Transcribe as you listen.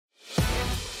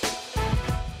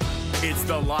It's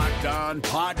the Locked On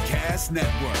Podcast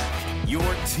Network, your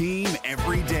team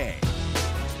every day.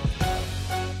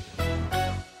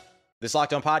 This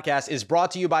Locked On Podcast is brought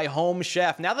to you by Home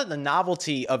Chef. Now that the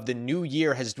novelty of the new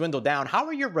year has dwindled down, how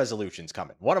are your resolutions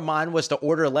coming? One of mine was to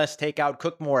order less takeout,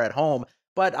 cook more at home,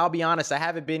 but I'll be honest, I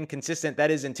haven't been consistent. That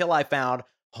is until I found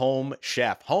Home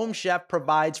Chef. Home Chef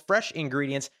provides fresh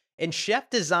ingredients and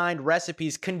chef-designed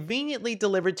recipes conveniently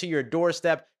delivered to your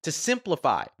doorstep to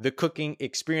simplify the cooking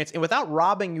experience and without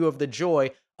robbing you of the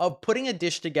joy of putting a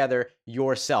dish together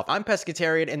yourself. I'm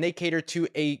pescatarian and they cater to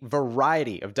a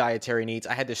variety of dietary needs.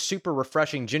 I had this super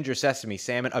refreshing ginger sesame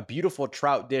salmon, a beautiful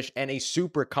trout dish, and a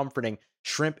super comforting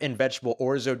shrimp and vegetable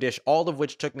orzo dish, all of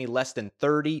which took me less than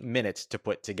 30 minutes to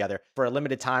put together. For a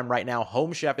limited time right now,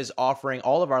 Home Chef is offering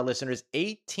all of our listeners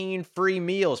 18 free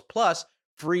meals plus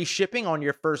free shipping on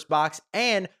your first box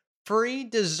and free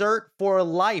dessert for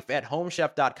life at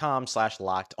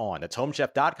homechef.com/lockedon. That's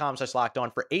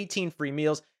homechef.com/lockedon for 18 free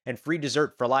meals and free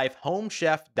dessert for life.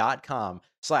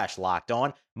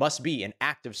 Homechef.com/lockedon. Must be an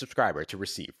active subscriber to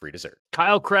receive free dessert.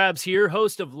 Kyle Krabs here,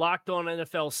 host of Locked On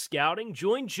NFL Scouting.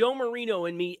 Join Joe Marino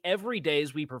and me every day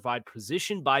as we provide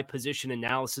position-by-position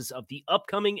analysis of the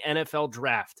upcoming NFL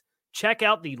Draft. Check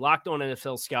out the Locked On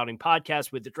NFL Scouting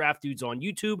podcast with the Draft Dudes on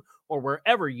YouTube or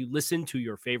wherever you listen to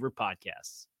your favorite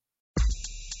podcasts.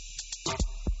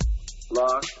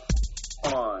 Locked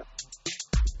on.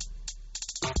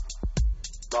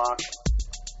 Locked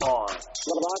on.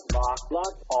 Locked on.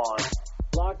 Locked on.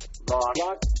 Locked on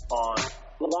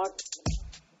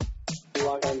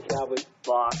Cowboys.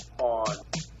 Locked on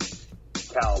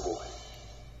Cowboys.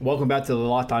 Welcome back to the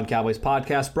Locked On Cowboys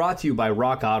podcast, brought to you by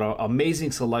Rock Auto.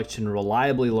 Amazing selection,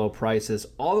 reliably low prices,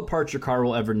 all the parts your car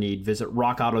will ever need. Visit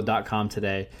rockauto.com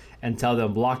today and tell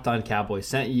them Locked On Cowboys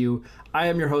sent you. I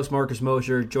am your host, Marcus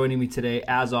Mosher. Joining me today,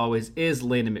 as always, is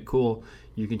Landon McCool.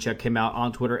 You can check him out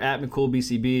on Twitter at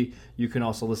McCoolBCB. You can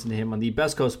also listen to him on the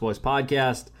Best Coast Boys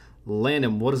podcast.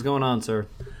 Landon, what is going on, sir?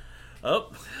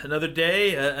 Oh, another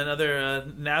day, another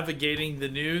navigating the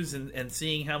news and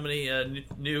seeing how many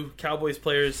new Cowboys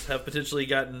players have potentially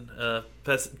gotten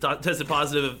tested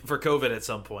positive for COVID at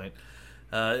some point.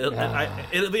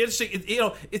 It'll be interesting.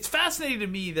 It's fascinating to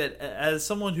me that as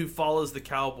someone who follows the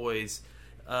Cowboys,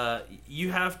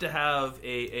 you have to have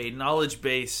a knowledge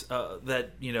base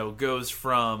that goes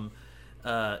from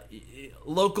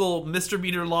local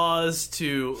misdemeanor laws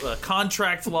to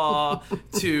contract law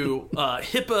to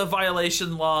HIPAA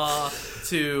violation law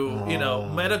to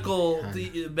medical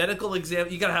exam.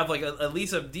 You got to have like at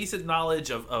least a decent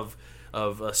knowledge of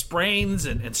sprains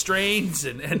and strains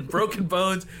and broken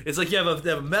bones. It's like you have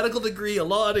a medical degree, a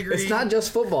law degree. It's not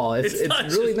just football. It's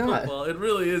really not. Football. It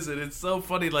really isn't. It's so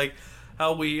funny, like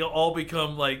how we all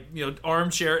become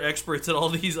armchair experts in all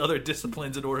these other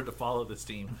disciplines in order to follow this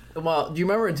team. Well, do you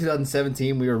remember in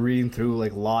 2017 we were reading through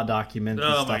like law documents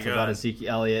and stuff about Ezekiel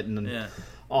Elliott and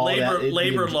all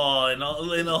labor law and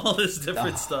all this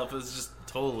different stuff is just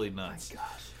totally nuts. Oh my gosh.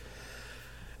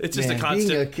 It's just a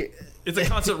constant. It's a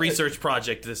constant research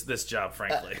project. This job,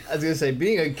 frankly. I was gonna say,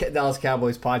 being a Dallas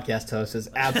Cowboys podcast host is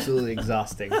absolutely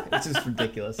exhausting. It's just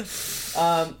ridiculous.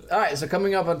 All right, so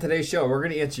coming up on today's show, we're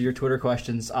gonna answer your Twitter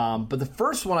questions. But the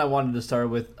first one I wanted to start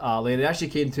with, Landon, actually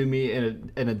came to me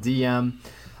in a DM.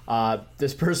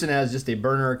 This person has just a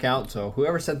burner account, so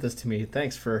whoever sent this to me,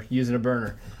 thanks for using a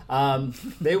burner.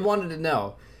 They wanted to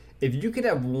know if you could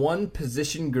have one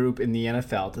position group in the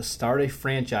NFL to start a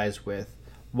franchise with,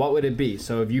 what would it be?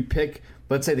 So if you pick,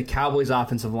 let's say, the Cowboys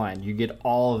offensive line, you get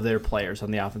all of their players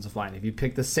on the offensive line. If you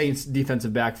pick the Saints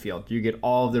defensive backfield, you get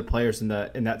all of their players in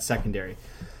that secondary.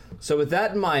 So with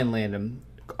that in mind, Landon,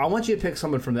 I want you to pick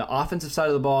someone from the offensive side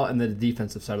of the ball and the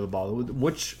defensive side of the ball.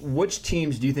 Which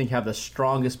teams do you think have the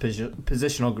strongest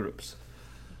positional groups?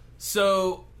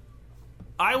 So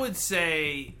I would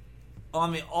say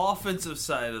on the offensive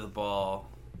side of the ball,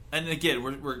 and again,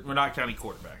 we're not counting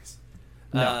quarterbacks.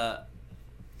 No.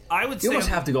 I would say you almost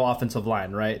have to go offensive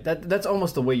line, right? That's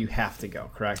almost the way you have to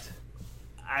go, correct?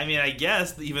 I mean, I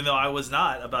guess, even though I was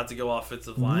not about to go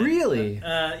offensive line. Really?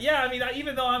 Yeah, I mean,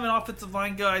 even though I'm an offensive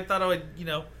line guy, I thought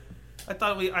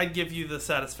I'd give you the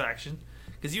satisfaction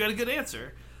because you had a good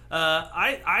answer.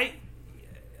 I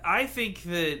think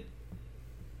that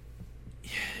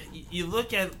you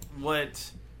look at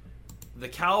what the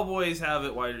Cowboys have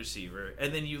at wide receiver,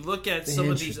 and then you look at some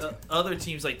of these other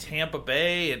teams like Tampa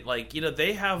Bay, and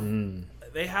they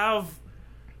have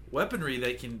weaponry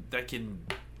that can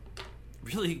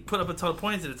really put up a ton of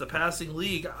points, and it's a passing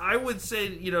league. I would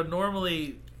say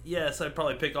normally yes, I'd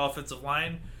probably pick offensive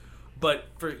line, But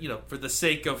for the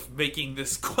sake of making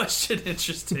this question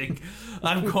interesting,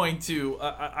 I'm going to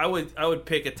I would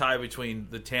pick a tie between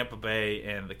the Tampa Bay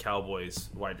and the Cowboys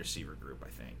wide receiver group, I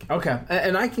think. Okay,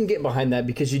 and I can get behind that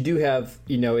because you do have,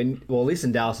 at least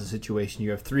in Dallas' situation,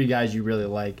 you have 3 guys you really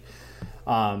like.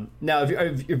 Now,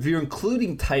 if you're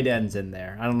including tight ends in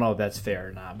there, I don't know if that's fair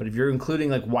or not, but if you're including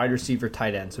like wide receiver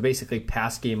tight ends, so basically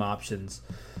pass game options,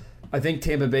 I think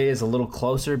Tampa Bay is a little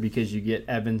closer because you get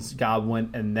Evans,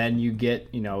 Godwin, and then you get,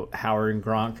 Howard and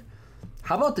Gronk.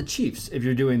 How about the Chiefs if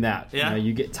you're doing that? Yeah.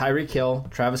 You get Tyreek Hill,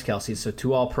 Travis Kelce, so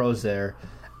 2 all-pros there.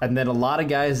 And then a lot of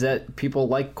guys that people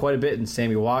like quite a bit, and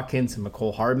Sammy Watkins and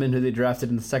McCole Hardman, who they drafted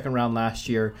in the 2nd round last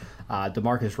year.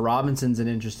 Demarcus Robinson's an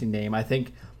interesting name. I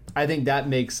think that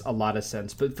makes a lot of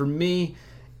sense. But for me,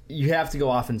 you have to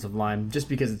go offensive line just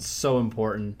because it's so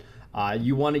important.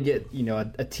 You want to get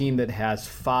a team that has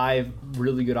 5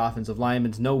 really good offensive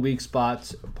linemen, no weak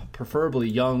spots, preferably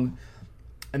young.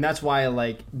 And that's why I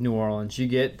like New Orleans. You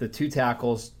get the 2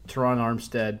 tackles, Teron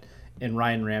Armstead and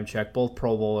Ryan Ramczyk, both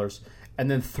Pro Bowlers.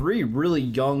 And then 3 really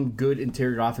young, good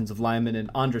interior offensive linemen in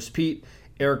Andres Pete,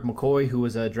 Eric McCoy, who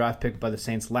was a draft pick by the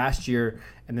Saints last year,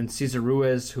 and then Cesar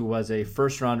Ruiz, who was a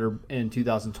first-rounder in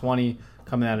 2020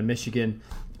 coming out of Michigan.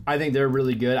 I think they're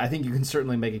really good. I think you can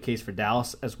certainly make a case for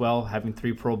Dallas as well, having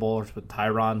 3 Pro Bowlers with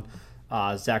Tyron,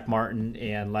 Zach Martin,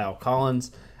 and Lyle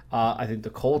Collins. I think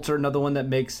the Colts are another one that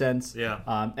makes sense.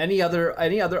 Yeah. Any other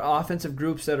offensive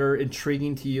groups that are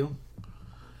intriguing to you?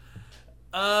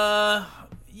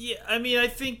 Yeah, I mean, I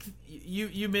think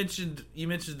you mentioned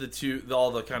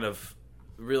all the kind of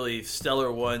really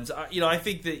stellar ones. I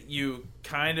think that you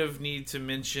kind of need to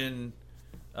mention,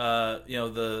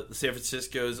 the San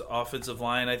Francisco's offensive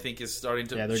line. I think is starting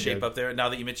to shape up there. Now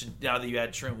that you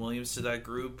add Trent Williams to that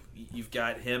group, you've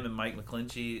got him and Mike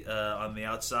McGlinchey on the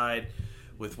outside,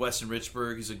 with Weston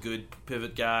Richburg, who's a good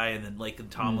pivot guy, and then Laken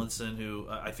Tomlinson, who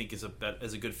I think is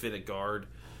a good fit at guard.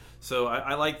 So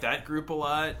I like that group a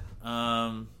lot.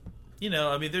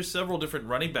 There's several different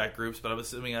running back groups, but I'm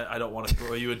assuming I don't want to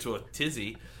throw you into a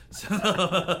tizzy, so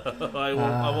I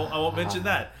won't mention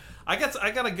that. I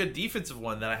got a good defensive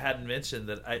one that I hadn't mentioned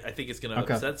that I think is going to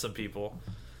upset some people.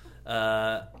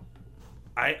 I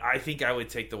think I would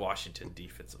take the Washington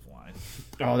defensive line.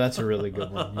 Oh, that's a really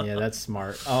good one. Yeah, that's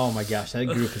smart. Oh my gosh, that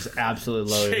group is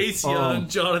absolutely loaded. Chase Young,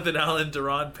 Jonathan Allen,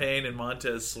 Daron Payne, and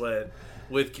Montez Sweat.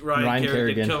 With Ryan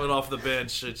Kerrigan coming off the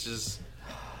bench,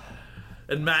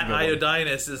 and Matt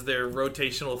Ioannidis is their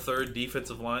rotational 3rd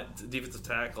defensive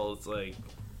tackle. It's like,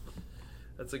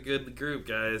 that's a good group,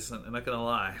 guys. I'm not gonna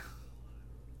lie.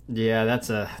 Yeah, that's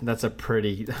a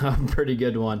pretty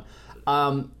good one.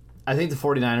 I think the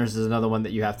 49ers is another one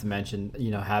that you have to mention.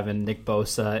 Having Nick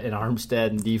Bosa and Armstead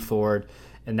and Dee Ford,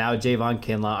 and now Javon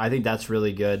Kinlaw. I think that's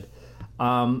really good.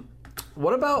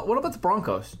 What about the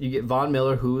Broncos? You get Von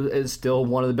Miller, who is still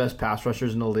one of the best pass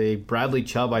rushers in the league. Bradley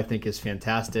Chubb, I think, is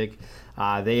fantastic.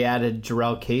 They added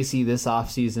Jarrell Casey this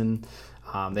offseason.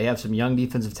 They have some young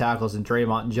defensive tackles in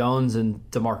Draymond Jones and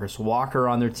DeMarcus Walker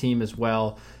on their team as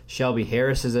well. Shelby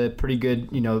Harris is a pretty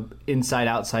good,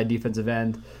 inside-outside defensive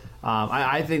end.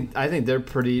 I think they're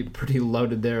pretty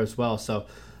loaded there as well. So.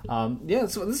 So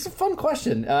this is a fun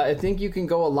question. I think you can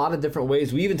go a lot of different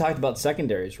ways. We even talked about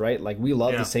secondaries, right? Like, we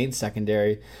love the Saints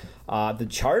secondary. The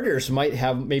Chargers might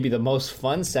have maybe the most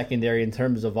fun secondary in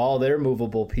terms of all their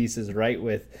movable pieces, right?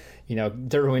 With,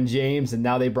 Derwin James, and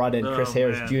now they brought in Chris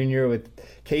Harris Jr. with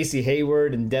Casey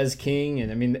Hayward and Des King.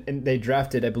 And they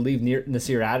drafted, I believe,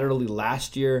 Nasir Adderley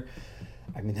last year.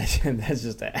 I mean, that's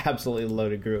just an absolutely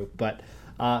loaded group. But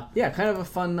kind of a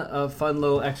fun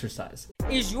little exercise.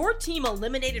 Is your team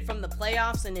eliminated from the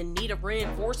playoffs and in need of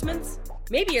reinforcements?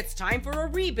 Maybe it's time for a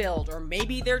rebuild, or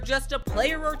maybe they're just a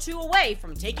player or 2 away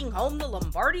from taking home the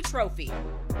Lombardi Trophy.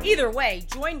 Either way,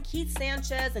 join Keith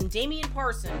Sanchez and Damian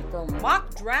Parson for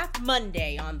Mock Draft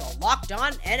Monday on the Locked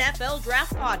On NFL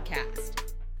Draft Podcast.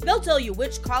 They'll tell you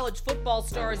which college football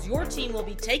stars your team will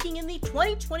be taking in the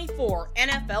 2024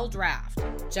 NFL Draft.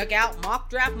 Check out Mock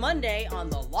Draft Monday on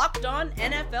the Locked On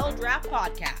NFL Draft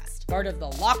Podcast, part of the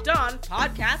Locked On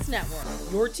Podcast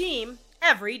Network. Your team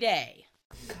every day.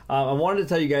 I wanted to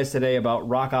tell you guys today about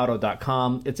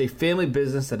RockAuto.com. It's a family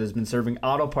business that has been serving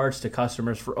auto parts to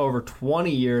customers for over 20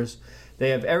 years. They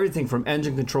have everything from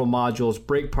engine control modules,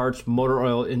 brake parts, motor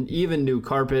oil, and even new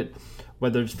carpet.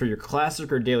 Whether it's for your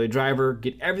classic or daily driver,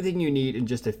 get everything you need in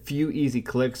just a few easy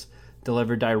clicks,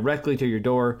 delivered directly to your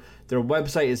door. Their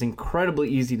website is incredibly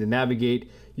easy to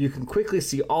navigate. You can quickly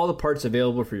see all the parts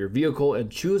available for your vehicle and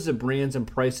choose the brands and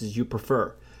prices you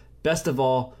prefer. Best of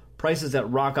all, prices at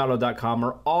rockauto.com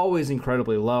are always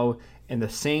incredibly low, and the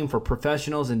same for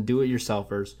professionals and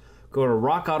do-it-yourselfers. Go to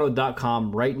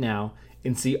rockauto.com right now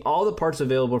and see all the parts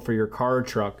available for your car or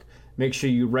truck. Make sure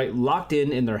you write Locked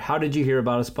In their How Did You Hear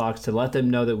About Us box to let them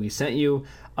know that we sent you.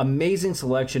 Amazing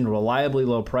selection, reliably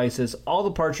low prices, all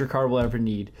the parts your car will ever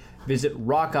need. Visit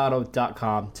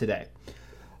rockauto.com today.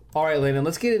 All right, Landon,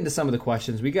 let's get into some of the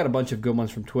questions. We got a bunch of good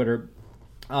ones from Twitter.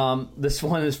 This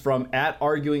one is from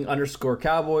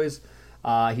 @arguing_Cowboys.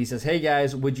 He says, hey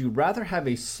guys, would you rather have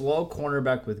a slow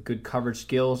cornerback with good coverage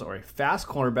skills or a fast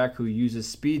cornerback who uses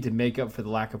speed to make up for the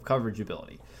lack of coverage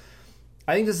ability?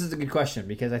 I think this is a good question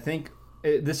because I think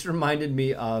this reminded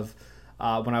me of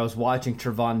when I was watching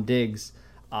Trevon Diggs.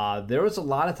 There was a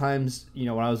lot of times, when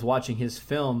I was watching his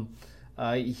film,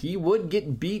 he would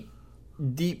get beat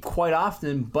deep quite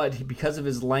often, but because of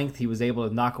his length, he was able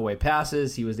to knock away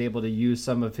passes. He was able to use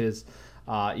some of his,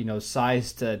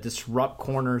 size to disrupt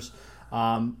corners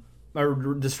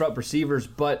or disrupt receivers.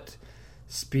 But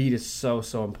speed is so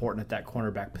important at that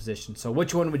cornerback position. So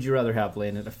which one would you rather have,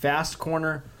 Landon? A fast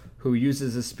corner who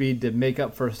uses his speed to make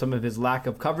up for some of his lack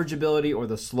of coverage ability, or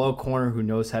the slow corner who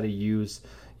knows how to use,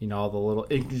 the little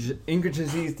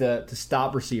intricacies to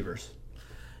stop receivers?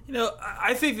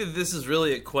 I think that this is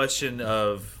really a question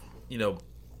of,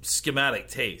 schematic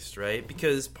taste, right?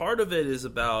 Because part of it is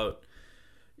about,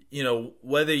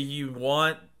 whether you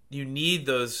need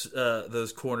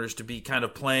those corners to be kind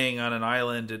of playing on an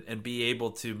island and be able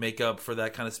to make up for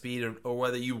that kind of speed, or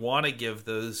whether you want to give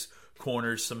those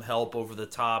corners some help over the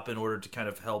top in order to kind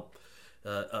of help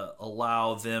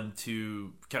allow them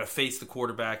to kind of face the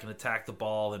quarterback and attack the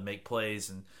ball and make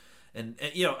plays. And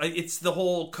it's the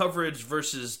whole coverage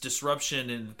versus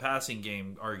disruption in the passing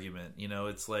game argument.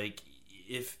 It's like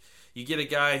if you get a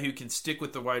guy who can stick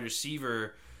with the wide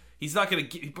receiver, he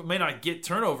may not get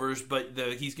turnovers, but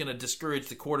he's going to discourage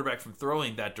the quarterback from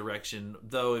throwing that direction.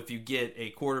 Though if you get a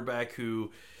quarterback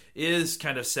who is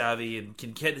kind of savvy and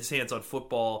can get his hands on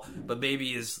football, but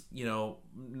maybe is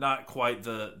not quite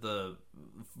the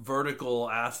vertical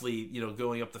athlete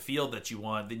going up the field that you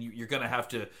want, then you're going to have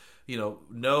to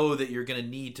know that you're going to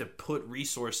need to put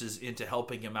resources into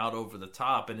helping him out over the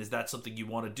top. And is that something you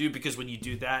want to do? Because when you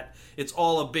do that, it's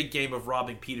all a big game of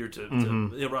robbing Peter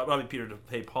to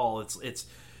pay Paul. It's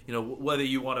whether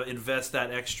you want to invest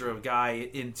that extra guy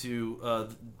into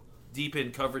deep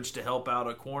in coverage to help out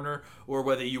a corner, or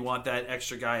whether you want that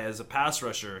extra guy as a pass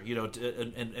rusher,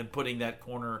 and putting that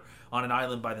corner on an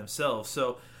island by themselves.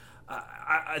 So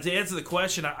to answer the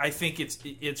question, I think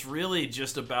it's really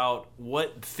just about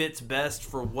what fits best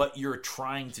for what you're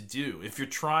trying to do. If you're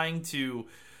trying to,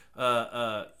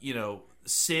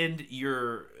 send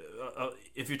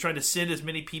if you're trying to send as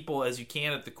many people as you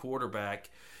can at the quarterback,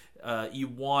 you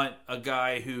want a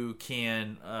guy who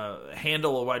can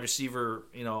handle a wide receiver,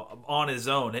 on his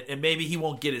own, and maybe he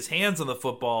won't get his hands on the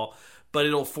football, but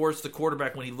it'll force the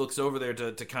quarterback when he looks over there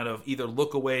to kind of either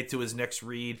look away to his next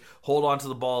read, hold on to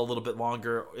the ball a little bit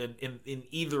longer. In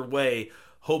either way,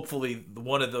 hopefully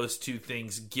one of those two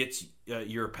things gets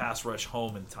your pass rush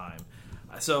home in time.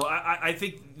 So I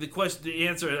think the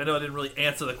answer, I know I didn't really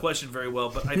answer the question very well,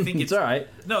 but I think it's all right.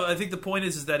 No, I think the point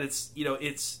is that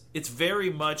it's very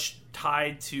much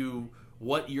tied to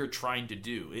what you're trying to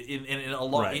do, in a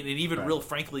lot, right. And even real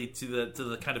frankly to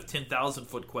the kind of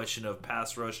 10,000-foot question of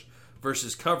pass rush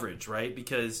versus coverage, right?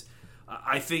 Because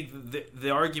I think the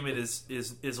argument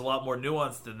is a lot more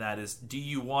nuanced than that. Is, do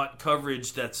you want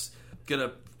coverage that's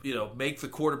gonna make the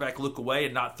quarterback look away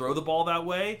and not throw the ball that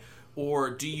way? Or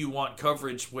do you want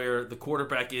coverage where the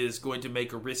quarterback is going to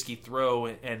make a risky throw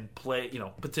and play,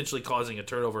 potentially causing a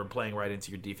turnover and playing right into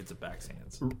your defensive back's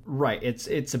hands? Right.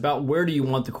 It's about where do you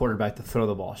want the quarterback to throw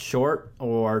the ball, short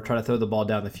or try to throw the ball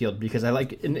down the field? Because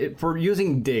for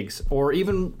using Diggs or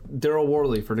even Darryl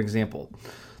Worley, for an example,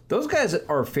 those guys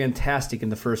are fantastic in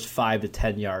the first 5 to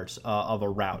 10 yards of a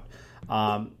route.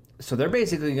 So they're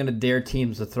basically going to dare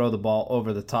teams to throw the ball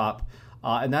over the top.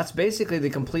 And that's basically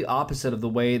the complete opposite of the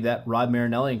way that Rod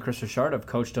Marinelli and Chris Richard have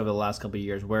coached over the last couple of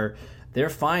years, where they're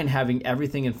fine having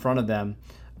everything in front of them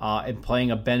and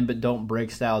playing a bend but don't break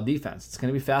style defense. It's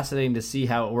going to be fascinating to see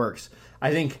how it works.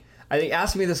 I think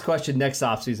ask me this question next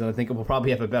offseason. I think we'll probably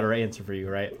have a better answer for you,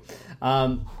 right?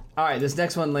 All right, this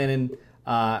next one, Landon,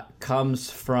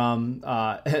 comes from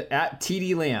at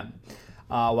TD Lamb.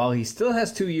 While he still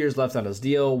has 2 years left on his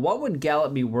deal, what would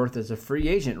Gallup be worth as a free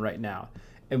agent right now?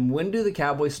 And when do the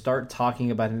Cowboys start talking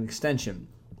about an extension?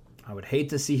 I would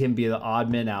hate to see him be the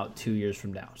odd man out 2 years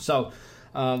from now. So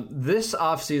this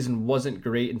offseason wasn't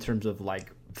great in terms of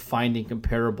finding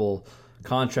comparable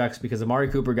contracts because Amari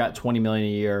Cooper got $20 million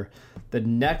a year. The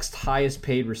next highest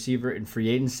paid receiver in free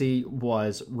agency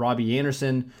was Robbie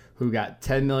Anderson, who got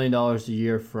 $10 million a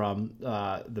year from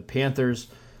the Panthers.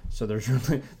 So there's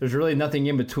really nothing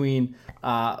in between.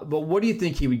 But what do you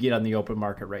think he would get on the open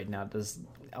market right now? Does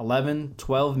 11,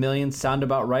 12 million sound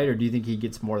about right, or do you think he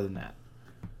gets more than that?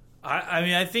 I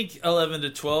mean, I think 11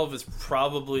 to 12 is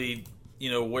probably,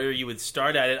 where you would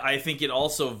start at it. I think it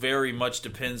also very much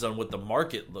depends on what the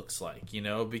market looks like,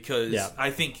 because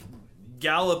I think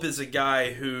Gallup is a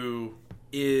guy who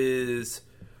is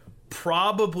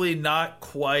probably not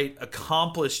quite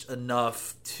accomplished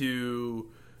enough to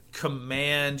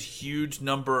command huge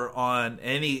number on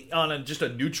just a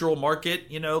neutral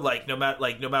market, no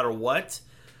matter what.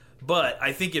 But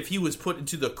I think if he was put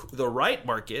into the right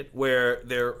market where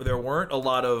there weren't a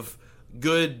lot of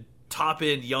good top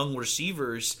end young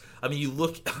receivers, I mean, you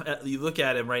look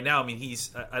at him right now. I mean,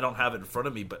 I don't have it in front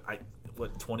of me,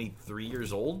 but 23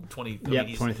 years old,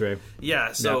 23.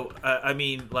 Yeah, so I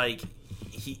mean, like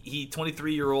he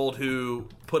 23-year-old who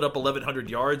put up 1,100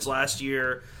 yards last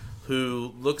year,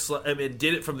 who looks like, I mean,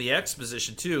 did it from the X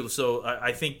position too. So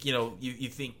I think you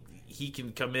think he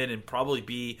can come in and probably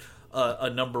be a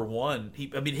number one.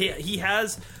 He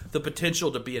has the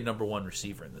potential to be a number one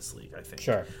receiver in this league, I think.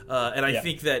 Sure. And I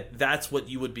think that's what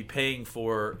you would be paying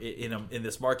for in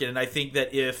this market. And I think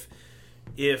that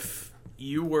if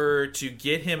you were to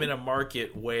get him in a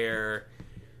market where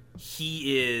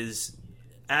he is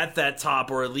at that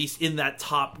top, or at least in that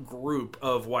top group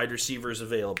of wide receivers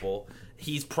available,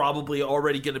 he's probably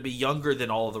already going to be younger than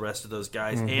all of the rest of those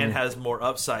guys and has more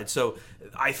upside. So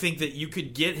I think that you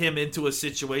could get him into a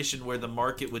situation where the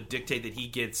market would dictate that he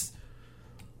gets,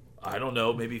 I don't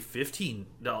know, maybe $15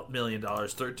 million,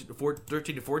 $13 to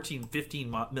 $14,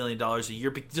 $15 million a year,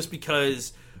 just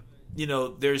because,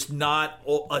 there's not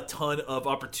a ton of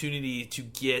opportunity to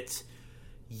get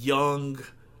young,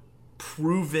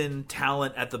 proven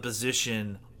talent at the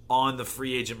position on the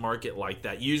free agent market like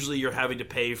that. Usually you're having to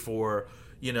pay for,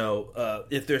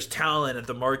 if there's talent at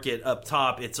the market up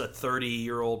top, it's a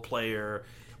 30-year-old player,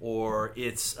 or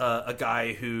it's a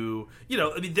guy who,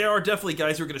 there are definitely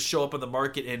guys who are going to show up on the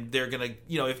market and they're going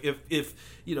to, if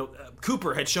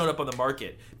Cooper had shown up on the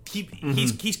market,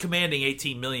 he's commanding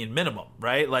 18 million minimum,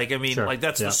 right? Like, I mean,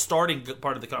 that's the starting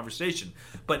part of the conversation.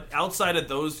 But outside of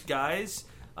those guys,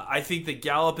 I think that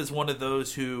Gallup is one of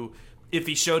those who, if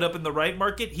he showed up in the right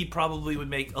market, he probably would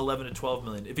make 11 to 12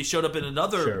 million. If he showed up in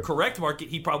another correct market,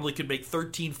 he probably could make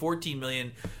 13, 14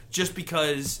 million, just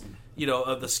because,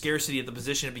 of the scarcity of the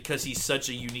position, and because he's such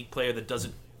a unique player that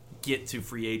doesn't get to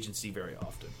free agency very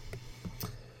often.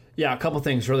 Yeah, a couple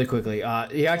things really quickly.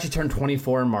 He actually turned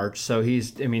 24 in March, so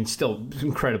he's, still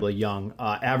incredibly young.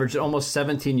 Averaged almost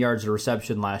 17 yards of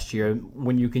reception last year.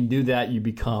 When you can do that, you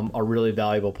become a really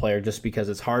valuable player, just because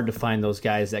it's hard to find those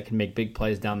guys that can make big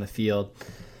plays down the field.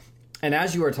 And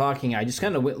as you were talking, I just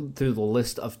kind of went through the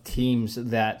list of teams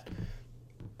that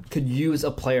could use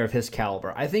a player of his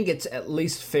caliber. I think it's at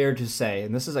least fair to say,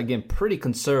 and this is, again, pretty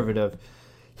conservative,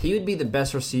 he would be the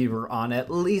best receiver on at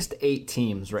least 8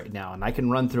 teams right now. And I can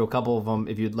run through a couple of them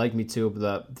if you'd like me to.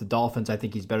 The Dolphins, I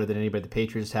think he's better than anybody the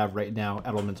Patriots have right now.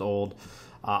 Edelman's old.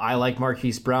 I like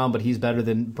Marquise Brown, but he's better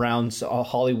than Brown's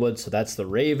Hollywood, so that's the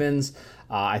Ravens.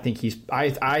 I think he's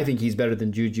better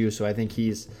than Juju, so I think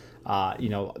he's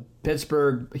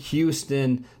Pittsburgh,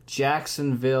 Houston,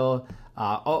 Jacksonville,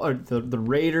 the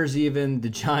Raiders, even the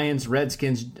Giants,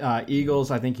 Redskins,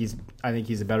 Eagles. I think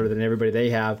he's better than everybody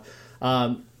they have.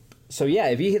 So yeah,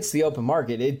 if he hits the open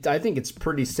market, I think it's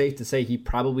pretty safe to say he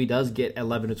probably does get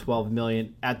 11 to 12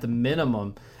 million at the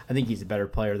minimum. I think he's a better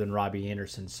player than Robbie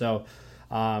Anderson. So,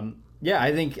 I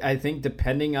think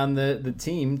depending on the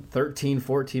team, 13,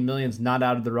 14 million is not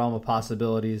out of the realm of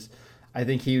possibilities. I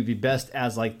think he would be best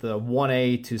as like the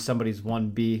 1A to somebody's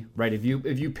 1B, right? If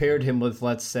you paired him with,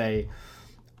 let's say,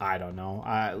 I don't know,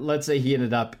 let's say he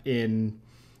ended up in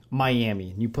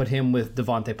Miami, and you put him with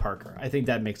Devontae Parker, I think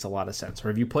that makes a lot of sense. Or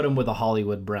if you put him with a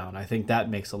Hollywood Brown, I think that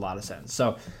makes a lot of sense.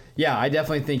 So, yeah, I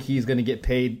definitely think he's going to get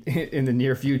paid in the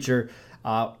near future.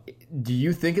 Do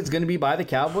you think it's going to be by the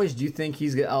Cowboys? Do you think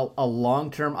he's a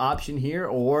long-term option here,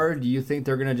 or do you think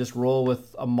they're going to just roll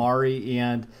with Amari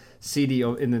and CD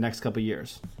in the next couple of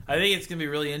years? I think it's going to be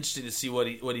really interesting to see what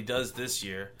he does this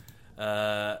year,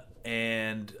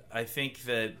 and I think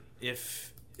that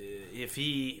if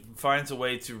he finds a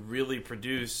way to really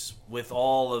produce with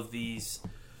all of these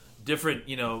different,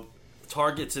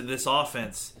 targets in this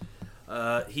offense,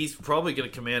 he's probably going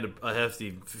to command a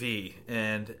hefty fee.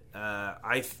 And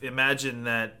I imagine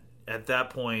that at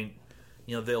that point,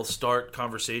 they'll start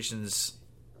conversations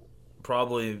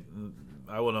probably,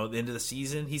 I don't know, the end of the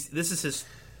season. This is his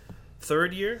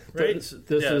third year, right? This is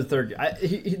the third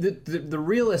year. The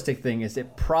realistic thing is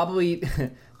it probably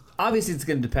obviously it's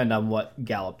going to depend on what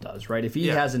Gallup does, right? If he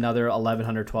has another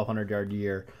 1,100, 1,200 yard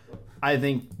year, I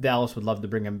think Dallas would love to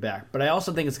bring him back. But I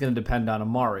also think it's going to depend on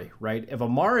Amari, right? If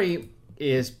Amari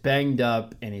is banged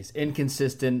up and he's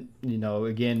inconsistent,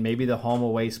 again, maybe the home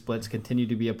away splits continue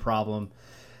to be a problem.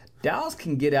 Dallas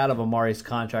can get out of Amari's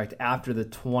contract after the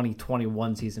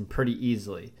 2021 season pretty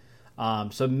easily.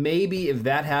 So maybe if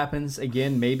that happens,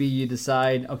 again, maybe you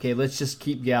decide, okay, let's just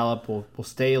keep Gallup. We'll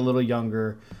stay a little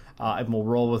younger, and we'll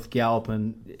roll with Gallup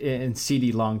and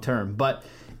CD long term. But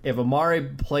if Amari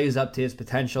plays up to his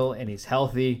potential and he's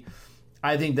healthy,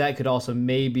 I think that could also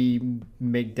maybe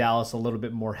make Dallas a little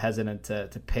bit more hesitant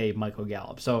to pay Michael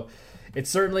Gallup. So it's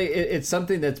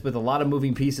something that's with a lot of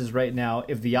moving pieces right now.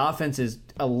 If the offense is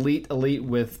elite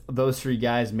with those three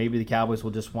guys, maybe the Cowboys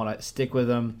will just want to stick with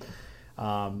them.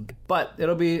 But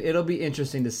it'll be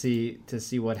interesting to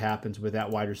see what happens with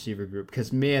that wide receiver group,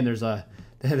 because man, there's a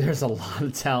lot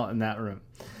of talent in that room.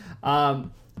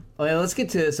 Let's get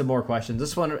to some more questions.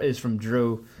 This one is from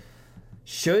Drew.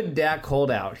 Should Dak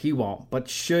hold out? He won't, but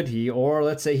should he? Or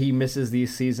let's say he misses the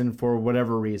season for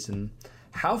whatever reason.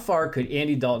 How far could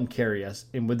Andy Dalton carry us,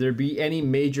 and would there be any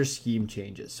major scheme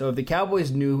changes? So if the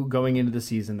Cowboys knew going into the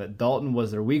season that Dalton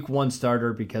was their week 1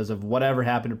 starter because of whatever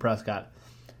happened to Prescott,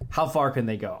 how far can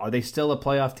they go? Are they still a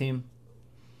playoff team?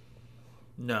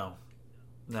 No.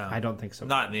 I don't think so.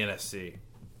 Not in the NFC.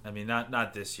 I mean,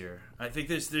 not this year. I think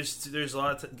there's a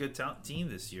lot of good team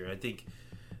this year. I think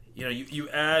you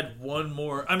add one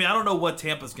more. I mean, I don't know what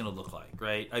Tampa's going to look like,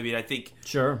 right? I mean, I think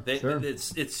sure.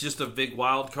 It's just a big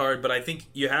wild card, but I think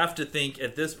you have to think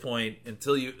at this point,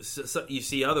 until you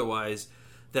see otherwise,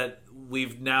 that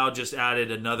we've now just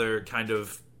added another kind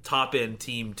of top end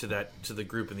team to the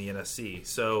group in the NFC.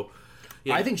 So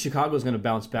yeah. I think Chicago's going to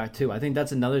bounce back too. I think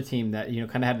that's another team that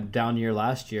kind of had a down year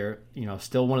last year.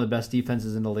 Still one of the best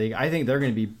defenses in the league. I think they're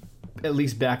going to be at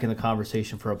least back in the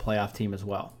conversation for a playoff team as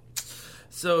well.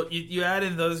 So you add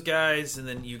in those guys, and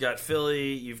then you got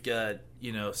Philly, you've got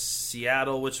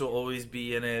Seattle, which will always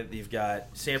be in it. You've got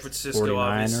San Francisco,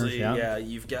 obviously. Yeah,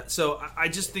 you've got. So I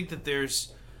just think that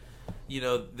there's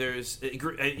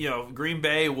Green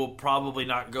Bay will probably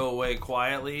not go away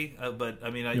quietly, but I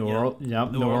mean, New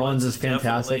Orleans is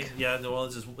fantastic. Yeah, New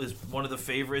Orleans is one of the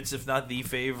favorites, if not the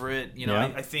favorite.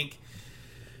 I think.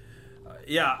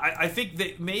 I think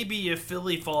that maybe if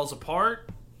Philly falls apart.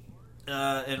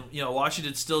 And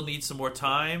Washington still needs some more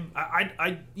time.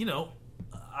 I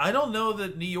don't know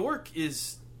that New York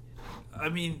is. I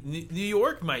mean, New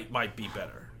York might be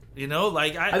better.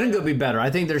 I think they'll be better. I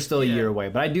think they're still a year away,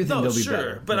 but I do think they'll be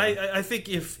better. But I think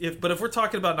if we're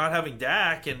talking about not having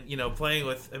Dak and playing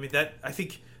with, I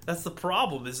think that's the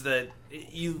problem, is that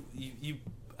you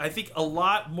I think a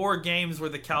lot more games where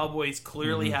the Cowboys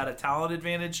clearly had a talent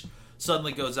advantage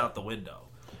suddenly goes out the window.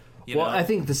 I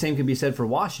think the same can be said for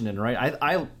Washington, right?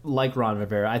 I like Ron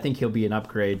Rivera. I think he'll be an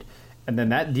upgrade. And then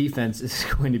that defense is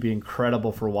going to be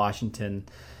incredible for Washington.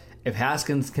 If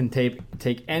Haskins can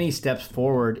take any steps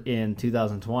forward in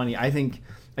 2020, I think,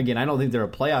 again, I don't think they're a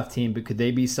playoff team, but could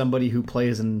they be somebody who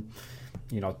plays in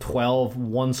 12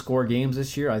 one-score games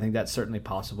this year? I think that's certainly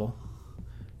possible.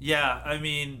 Yeah, I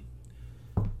mean...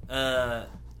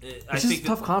 it's just a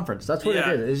tough conference. That's what it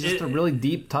is. It's just a really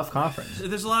deep, tough conference.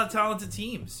 There's a lot of talented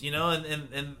teams,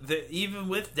 and even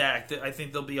with Dak, I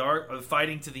think they'll be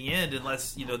fighting to the end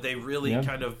unless they really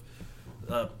kind of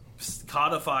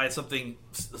codify something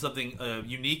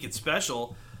unique and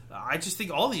special. I just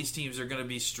think all these teams are going to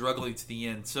be struggling to the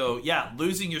end. So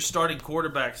losing your starting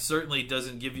quarterback certainly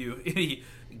doesn't give you any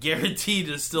guarantee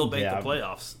to still make the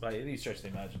playoffs by any stretch of the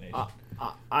imagination.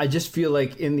 I just feel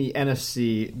like in the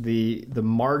NFC, the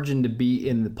margin to be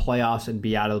in the playoffs and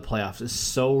be out of the playoffs is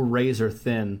so razor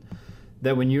thin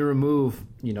that when you remove,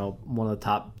 one of the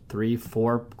top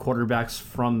 3-4 quarterbacks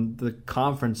from the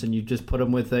conference and you just put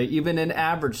them with even an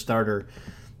average starter,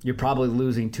 you're probably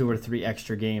losing 2 or 3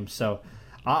 extra games. So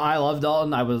I love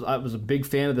Dalton. I was a big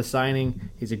fan of the signing.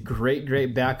 He's a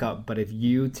great backup. But if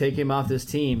you take him off this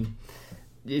team,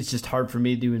 it's just hard for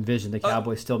me to envision the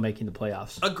Cowboys still making the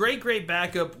playoffs. A great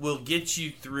backup will get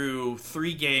you through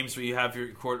 3 games where you have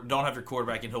don't have your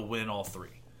quarterback and he'll win all 3.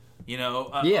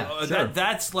 Sure.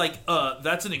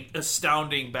 That's an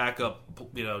astounding backup,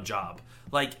 job.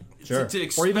 Sure. To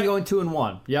expect, or even going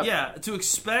 2-1. Yep. Yeah, to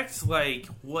expect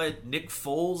what Nick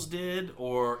Foles did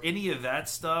or any of that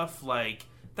stuff,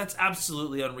 that's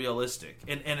absolutely unrealistic.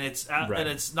 And it's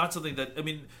not something that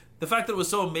the fact that it was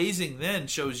so amazing then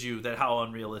shows you how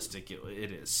unrealistic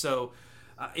it is. So,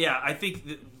 I think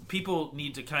that people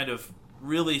need to kind of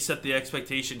really set the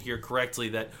expectation here correctly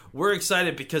that we're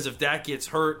excited because if Dak gets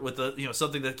hurt with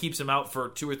something that keeps him out for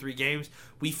 2 or 3 games,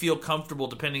 we feel comfortable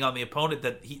depending on the opponent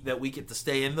that we get to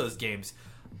stay in those games.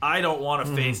 I don't want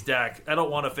to face Dak. I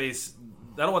don't want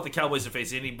the Cowboys to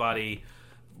face anybody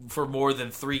for more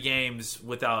than 3 games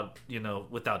without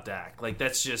Dak. Like,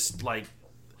 that's just like,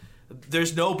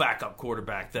 there's no backup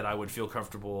quarterback that I would feel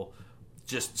comfortable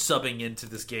just subbing into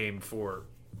this game for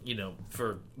the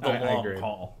long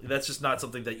haul. That's just not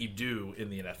something that you do in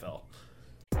the NFL.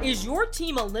 Is your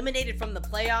team eliminated from the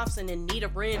playoffs and in need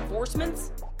of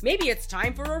reinforcements? Maybe it's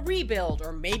time for a rebuild,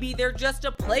 or maybe they're just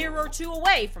a player or 2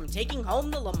 away from taking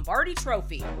home the Lombardi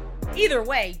Trophy. Either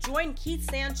way, join Keith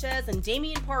Sanchez and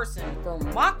Damian Parson for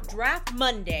Mock Draft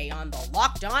Monday on the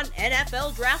Locked On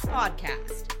NFL Draft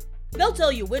Podcast. They'll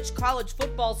tell you which college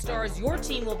football stars your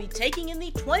team will be taking in the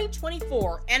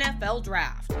 2024 NFL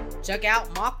Draft. Check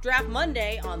out Mock Draft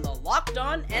Monday on the Locked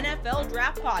On NFL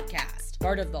Draft Podcast,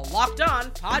 part of the Locked On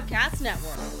Podcast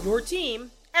Network, your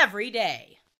team every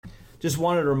day. Just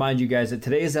wanted to remind you guys that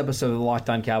today's episode of the Locked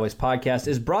On Cowboys podcast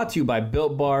is brought to you by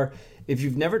Built Bar. If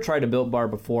you've never tried a Built Bar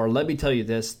before, let me tell you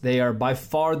this. They are by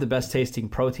far the best tasting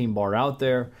protein bar out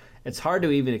there. It's hard to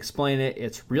even explain it.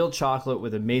 It's real chocolate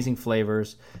with amazing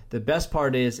flavors. The best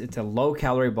part is it's a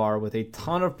low-calorie bar with a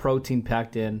ton of protein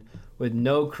packed in with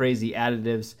no crazy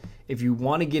additives. If you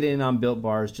want to get in on Built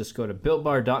Bars, just go to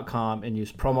BuiltBar.com and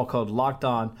use promo code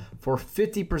LOCKEDON for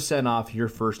 50% off your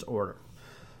first order.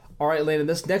 All right, Landon,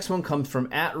 this next one comes from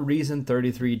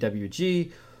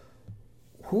 @Reason33WG.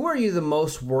 Who are you the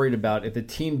most worried about if the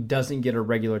team doesn't get a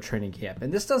regular training camp?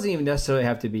 And this doesn't even necessarily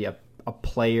have to be a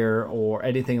player or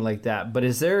anything like that, but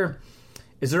is there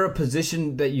a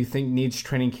position that you think needs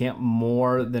training camp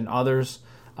more than others?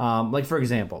 Like, for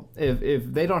example, if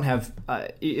they don't have,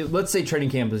 let's say training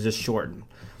camp is just shortened,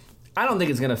 I don't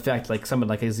think it's going to affect like someone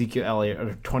like Ezekiel Elliott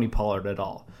or Tony Pollard at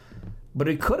all. But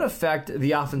it could affect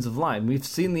the offensive line. We've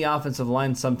seen the offensive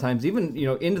line sometimes, even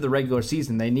into the regular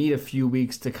season, they need a few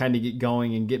weeks to kind of get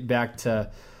going and get back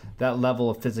to that level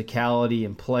of physicality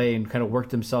and play and kind of work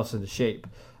themselves into shape.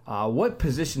 What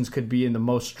positions could be in the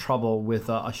most trouble with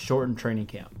a shortened training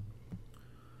camp?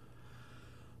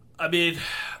 I mean,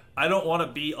 I don't want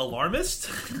to be alarmist.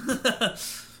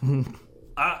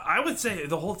 I would say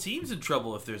the whole team's in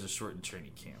trouble if there's a shortened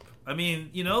training camp. I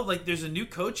mean, like there's a new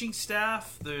coaching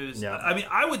staff. I mean,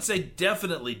 I would say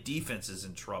definitely defense is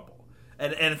in trouble.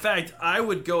 And in fact, I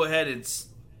would go ahead and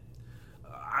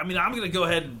I'm going to go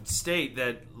ahead and state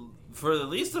that for at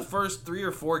least the first 3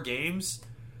 or 4 games,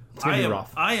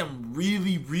 I am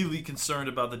really, really concerned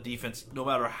about the defense no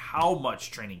matter how much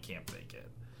training camp they get.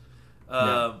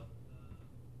 I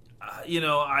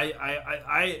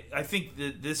think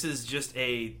that this is just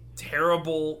a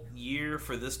terrible year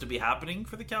for this to be happening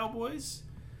for the Cowboys.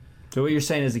 So what you're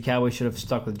saying is the Cowboys should have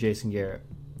stuck with Jason Garrett.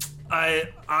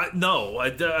 No,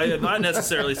 I am not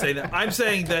necessarily saying that. I'm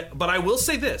saying that, but I will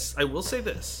say this.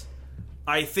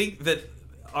 I think that,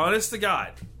 honest to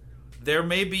God, there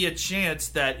may be a chance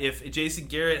that if Jason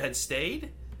Garrett had stayed,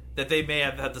 that they may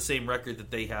have had the same record that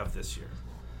they have this year.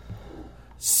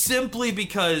 Simply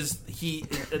because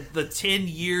the 10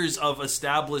 years of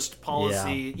established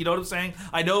policy, you know what I'm saying?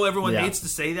 I know everyone hates to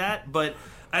say that, but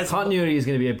continuity is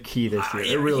going to be a key this year.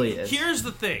 It really is. Here's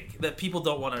the thing that people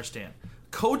don't want to understand.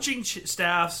 Coaching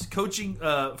staffs, coaching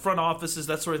front offices,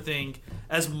 that sort of thing,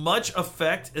 as much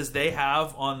effect as they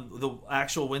have on the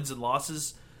actual wins and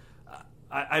losses,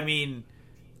 I mean,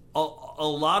 a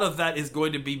lot of that is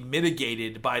going to be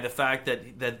mitigated by the fact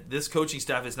that this coaching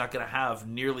staff is not going to have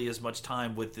nearly as much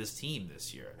time with this team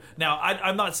this year. Now,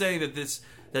 I'm not saying that this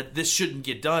shouldn't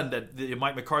get done, that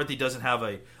Mike McCarthy doesn't have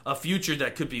a future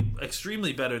that could be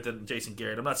extremely better than Jason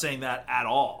Garrett. I'm not saying that at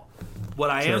all. What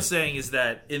I am saying is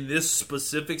that in this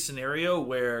specific scenario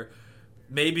where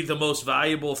maybe the most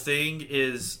valuable thing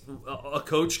is a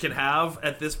coach can have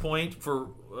at this point for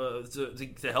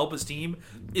to help his team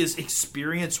is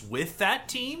experience with that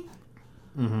team.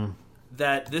 Mm-hmm.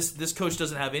 That this coach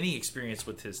doesn't have any experience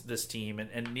with this team,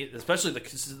 and especially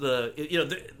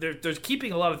they're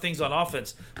keeping a lot of things on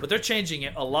offense, but they're changing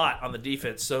it a lot on the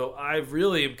defense. So I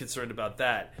really am concerned about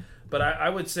that. But I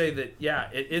would say that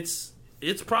it's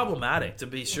problematic to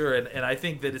be sure, and I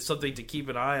think that it's something to keep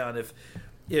an eye on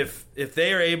if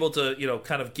they are able to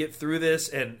kind of get through this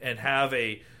and have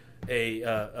a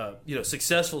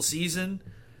successful season,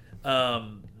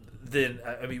 then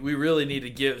I mean we really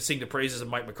need to sing the praises of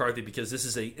Mike McCarthy, because this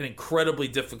is an incredibly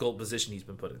difficult position he's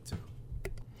been put into.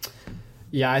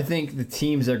 Yeah, I think the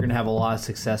teams that are going to have a lot of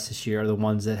success this year are the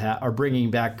ones that are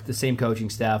bringing back the same coaching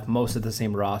staff, most of the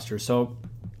same roster. So,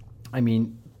 I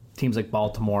mean, teams like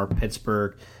Baltimore,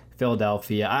 Pittsburgh,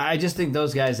 Philadelphia. I just think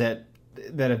those guys that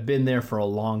have been there for a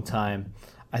long time,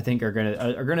 I think are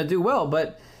gonna do well.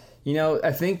 But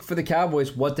I think for the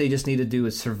Cowboys, what they just need to do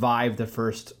is survive the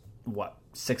first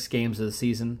 6 games of the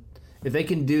season. If they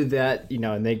can do that,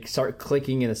 and they start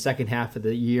clicking in the second half of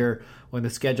the year when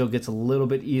the schedule gets a little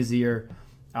bit easier,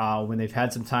 when they've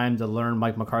had some time to learn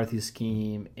Mike McCarthy's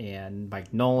scheme and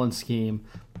Mike Nolan's scheme,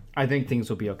 I think things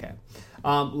will be okay.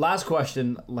 Last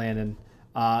question, Landon.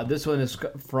 This one is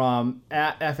from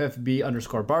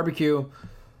 @FFB_barbecue.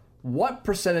 What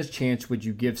percentage chance would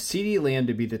you give CeeDee Lamb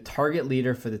to be the target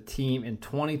leader for the team in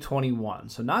 2021?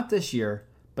 So not this year,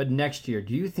 but next year.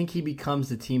 Do you think he becomes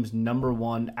the team's number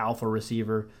 1 alpha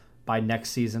receiver by next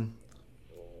season?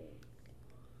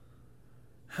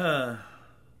 I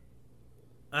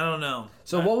don't know.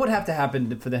 So what would have to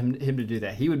happen for him to do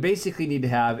that? He would basically need to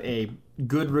have a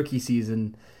good rookie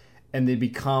season and then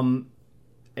become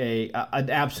an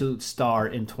absolute star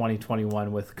in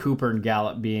 2021 with Cooper and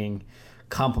Gallup being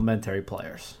complementary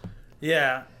players.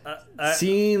 Yeah.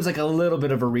 Seems like a little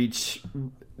bit of a reach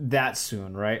that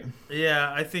soon, right?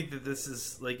 Yeah, I think that this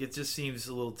is it just seems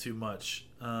a little too much.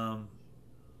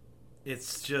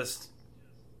 It's just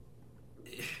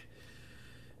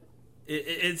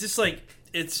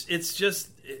it's just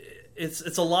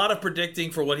it's a lot of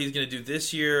predicting for what he's going to do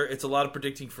this year. It's a lot of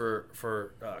predicting for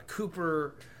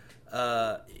Cooper.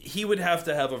 He would have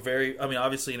to have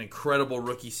obviously an incredible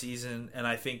rookie season, and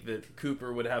I think that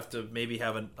Cooper would have to maybe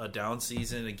have a down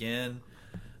season again.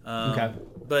 Okay.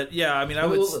 But yeah,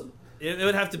 it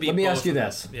would have to be. Let me ask you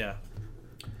this. Yeah.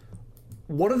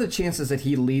 What are the chances that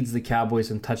he leads the Cowboys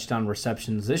in touchdown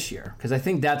receptions this year? Because I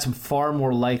think that's far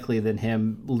more likely than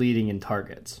him leading in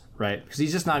targets, right? Because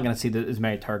he's just not going to see as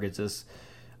many targets as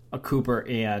a Cooper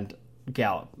and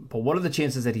Gallup. But what are the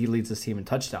chances that he leads this team in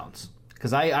touchdowns?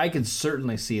 Because I can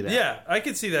certainly see that. Yeah, I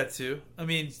can see that too.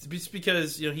 Just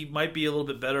because he might be a little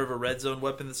bit better of a red zone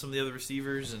weapon than some of the other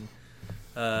receivers, and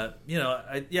I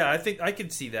think I can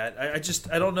see that. I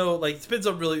don't know. It depends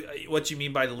on really what you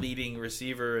mean by leading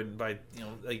receiver and by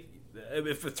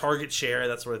if a target share,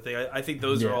 that sort of thing. I think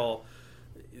those are all.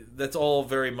 That's all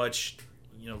very much.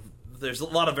 There's a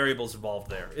lot of variables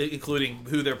involved there, including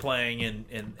who they're playing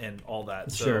and all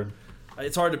that. So, sure.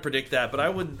 It's hard to predict that, but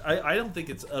I don't think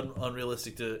it's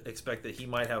unrealistic to expect that he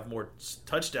might have more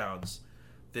touchdowns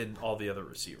than all the other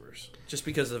receivers, just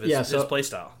because of his play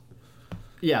style.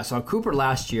 Yeah, so Cooper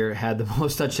last year had the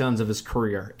most touchdowns of his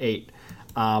career, 8.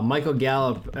 Michael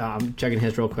Gallup, I'm checking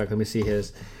his real quick. Let me see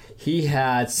his. He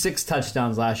had 6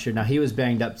 touchdowns last year. Now, he was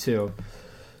banged up too.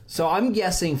 So I'm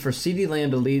guessing for CeeDee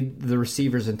Lamb to lead the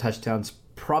receivers in touchdowns,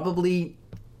 probably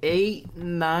 8,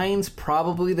 9's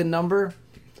probably the number.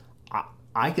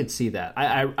 I could see that.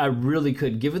 I really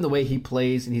could, given the way he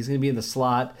plays, and he's going to be in the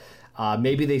slot.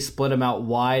 Maybe they split him out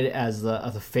wide as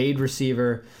the fade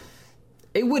receiver.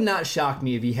 It would not shock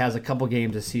me if he has a couple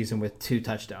games this season with 2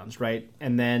 touchdowns, right?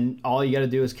 And then all you got to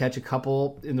do is catch a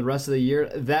couple in the rest of the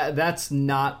year. That's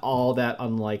not all that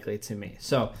unlikely to me.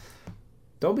 So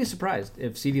don't be surprised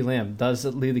if CeeDee Lamb does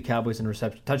lead the Cowboys in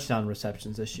touchdown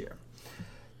receptions this year.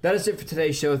 That is it for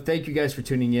today's show. Thank you guys for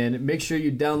tuning in. Make sure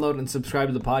you download and subscribe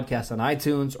to the podcast on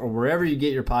iTunes or wherever you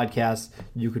get your podcasts.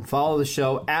 You can follow the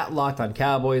show at Locked On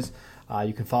Cowboys.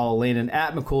 You can follow Landon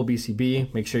at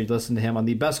McCoolBCB. Make sure you listen to him on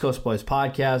the Best Coast Boys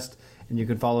podcast. And you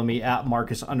can follow me at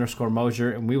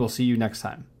Marcus_Mosier. And we will see you next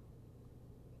time.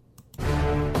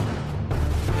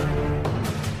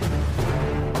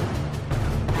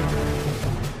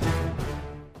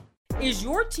 Is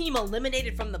your team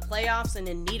eliminated from the playoffs and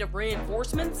in need of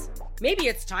reinforcements? Maybe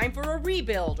it's time for a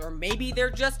rebuild, or maybe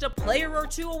they're just a player or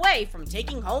two away from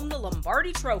taking home the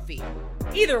Lombardi Trophy.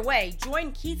 Either way,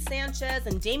 join Keith Sanchez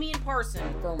and Damian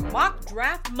Parson for Mock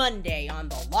Draft Monday on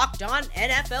the Locked On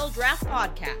NFL Draft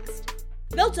Podcast.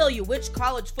 They'll tell you which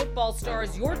college football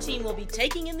stars your team will be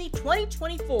taking in the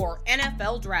 2024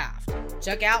 NFL Draft.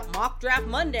 Check out Mock Draft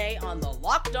Monday on the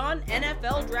Locked On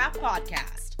NFL Draft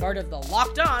Podcast, part of the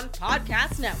Locked On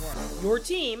Podcast Network, your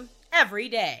team every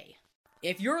day.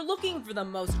 If you're looking for the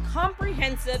most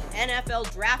comprehensive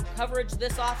NFL draft coverage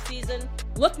this offseason,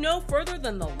 look no further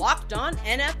than the Locked On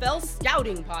NFL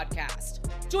Scouting Podcast.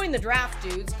 Join the draft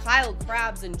dudes, Kyle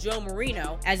Krabs and Joe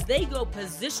Marino, as they go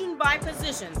position by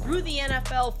position through the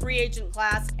NFL free agent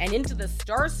class and into the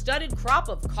star-studded crop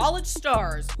of college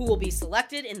stars who will be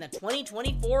selected in the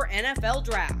 2024 NFL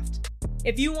Draft.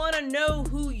 If you want to know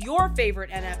who your favorite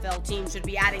NFL team should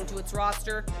be adding to its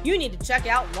roster, you need to check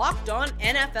out Locked On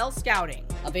NFL Scouting,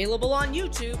 available on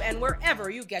YouTube and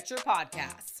wherever you get your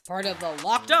podcasts. Part of the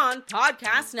Locked On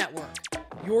Podcast Network,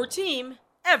 your team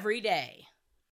every day.